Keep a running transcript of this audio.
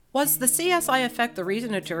Was the CSI effect the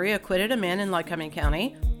reason a jury acquitted a man in Lycoming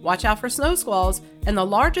County? Watch out for snow squalls, and the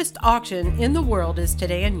largest auction in the world is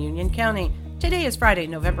today in Union County. Today is Friday,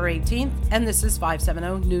 November 18th, and this is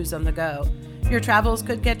 570 News on the Go. Your travels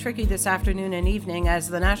could get tricky this afternoon and evening as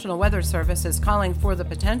the National Weather Service is calling for the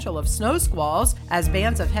potential of snow squalls as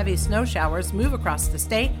bands of heavy snow showers move across the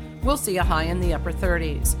state. We'll see a high in the upper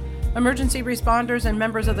 30s. Emergency responders and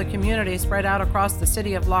members of the community spread out across the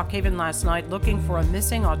city of Lock Haven last night looking for a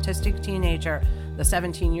missing autistic teenager. The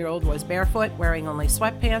 17-year-old was barefoot, wearing only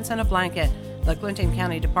sweatpants and a blanket. The Clinton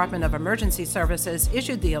County Department of Emergency Services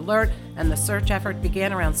issued the alert, and the search effort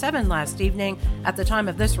began around 7 last evening. At the time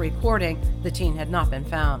of this recording, the teen had not been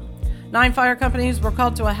found. 9 fire companies were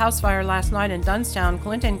called to a house fire last night in Dunstown,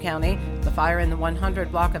 Clinton County. The fire in the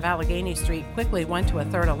 100 block of Allegheny Street quickly went to a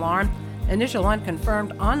third alarm. Initial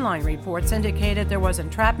unconfirmed online reports indicated there was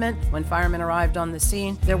entrapment. When firemen arrived on the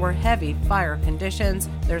scene, there were heavy fire conditions.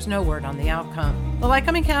 There's no word on the outcome. The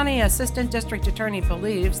Lycoming County Assistant District Attorney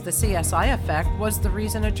believes the CSI effect was the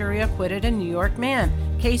reason a jury acquitted a New York man.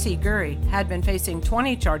 Casey Gurry had been facing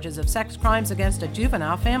 20 charges of sex crimes against a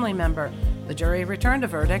juvenile family member. The jury returned a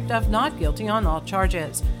verdict of not guilty on all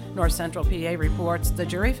charges. North Central PA reports the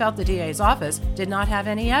jury felt the DA's office did not have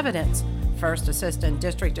any evidence. First Assistant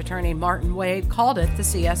District Attorney Martin Wade called it the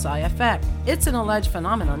CSI effect. It's an alleged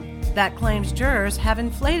phenomenon that claims jurors have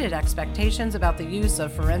inflated expectations about the use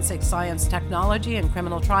of forensic science technology in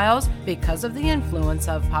criminal trials because of the influence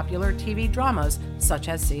of popular TV dramas such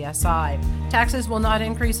as CSI. Taxes will not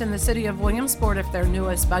increase in the city of Williamsport if their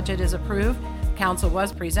newest budget is approved. Council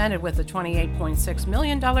was presented with a $28.6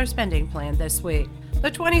 million spending plan this week. The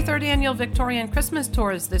 23rd Annual Victorian Christmas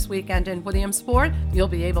Tour is this weekend in Williamsport. You'll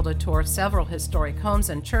be able to tour several historic homes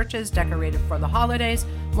and churches decorated for the holidays.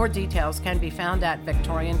 More details can be found at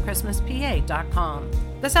victorianchristmaspa.com.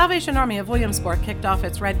 The Salvation Army of Williamsport kicked off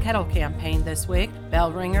its Red Kettle campaign this week.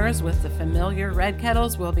 Bell ringers with the familiar red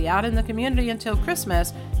kettles will be out in the community until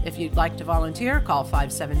Christmas. If you'd like to volunteer, call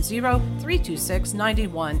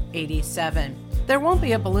 570-326-9187. There won't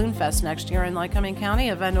be a balloon fest next year in Lycoming County.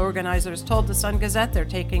 Event organizers told the Sun-Gazette they're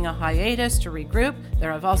taking a hiatus to regroup.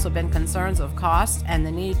 There have also been concerns of cost and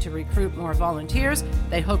the need to recruit more volunteers.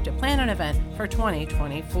 They hope to plan an event for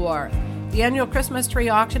 2024. The annual Christmas tree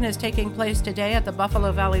auction is taking place today at the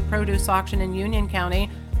Buffalo Valley Produce Auction in Union County.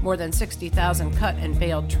 More than 60,000 cut and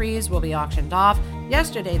baled trees will be auctioned off.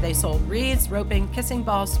 Yesterday, they sold wreaths, roping, kissing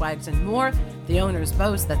balls, swags, and more. The owners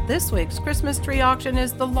boast that this week's Christmas tree auction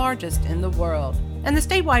is the largest in the world. And the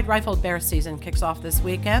statewide rifled bear season kicks off this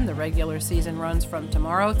weekend. The regular season runs from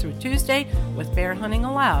tomorrow through Tuesday, with bear hunting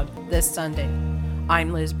allowed this Sunday.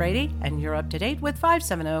 I'm Liz Brady, and you're up to date with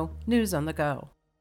 570 News on the Go.